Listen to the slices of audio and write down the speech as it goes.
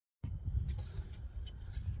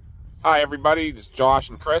Hi everybody, it's Josh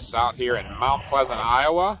and Chris out here in Mount Pleasant,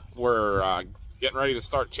 Iowa. We're getting ready to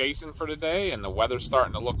start chasing for today, and the weather's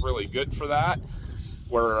starting to look really good for that.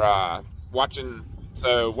 We're watching,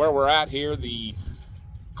 so where we're at here, the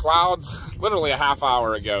clouds, literally a half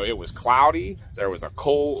hour ago, it was cloudy. There was a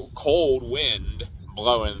cold wind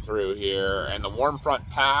blowing through here, and the warm front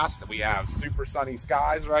passed. We have super sunny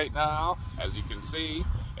skies right now, as you can see,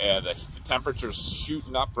 and the temperature's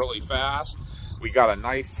shooting up really fast. We got a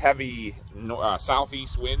nice heavy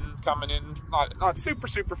southeast wind coming in, not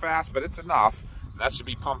super fast, but it's enough. That should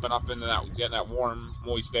be pumping up into that, getting that warm,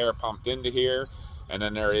 moist air pumped into here. And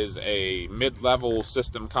then there is a mid-level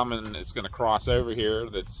system coming. It's going to cross over here.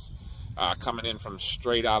 That's coming in from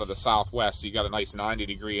straight out of the southwest. So you got a nice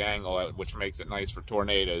 90-degree angle, which makes it nice for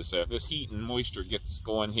tornadoes. So if this heat and moisture gets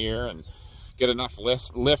going here and get enough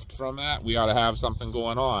lift from that, we ought to have something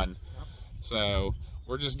going on. So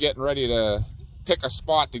we're just getting ready to pick a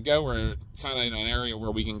spot to go. We're kind of in an area where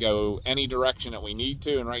we can go any direction that we need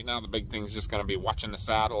to, and right now the big thing is just going to be watching the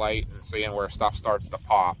satellite and seeing where stuff starts to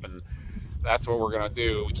pop, and that's what we're going to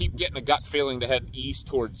do. We keep getting a gut feeling to head east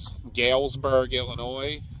towards Galesburg,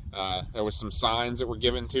 Illinois. There was some signs that were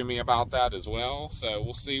given to me about that as well, so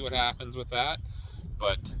we'll see what happens with that.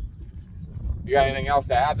 But you got anything else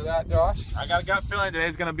to add to that, Josh? I got a gut feeling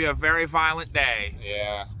today's going to be a very violent day.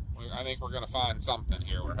 Yeah, I think we're going to find something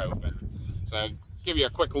here, we're hoping. So give you a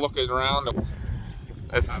quick look around.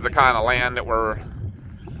 This is the kind of land that we're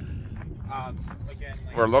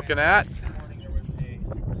looking at,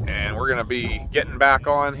 and we're going to be getting back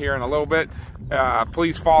on here in a little bit.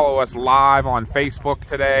 Please follow us live on Facebook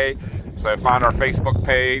today. So find our Facebook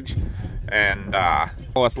page and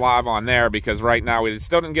follow us live on there, because right now we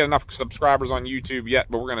still didn't get enough subscribers on YouTube yet,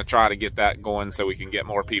 but we're going to try to get that going so we can get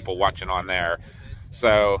more people watching on there.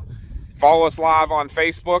 So follow us live on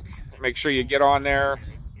Facebook. Make sure you get on there,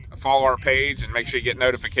 follow our page, and make sure you get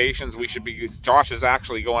notifications. We should be, Josh is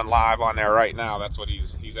actually going live on there right now. That's what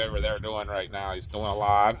he's over there doing right now. He's doing a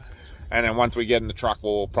live. And then once we get in the truck,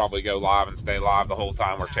 we'll probably go live and stay live the whole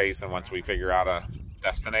time we're chasing once we figure out a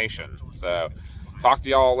destination. So talk to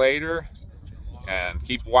y'all later, and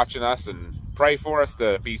keep watching us, and pray for us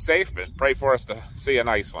to be safe, but pray for us to see a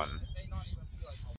nice one.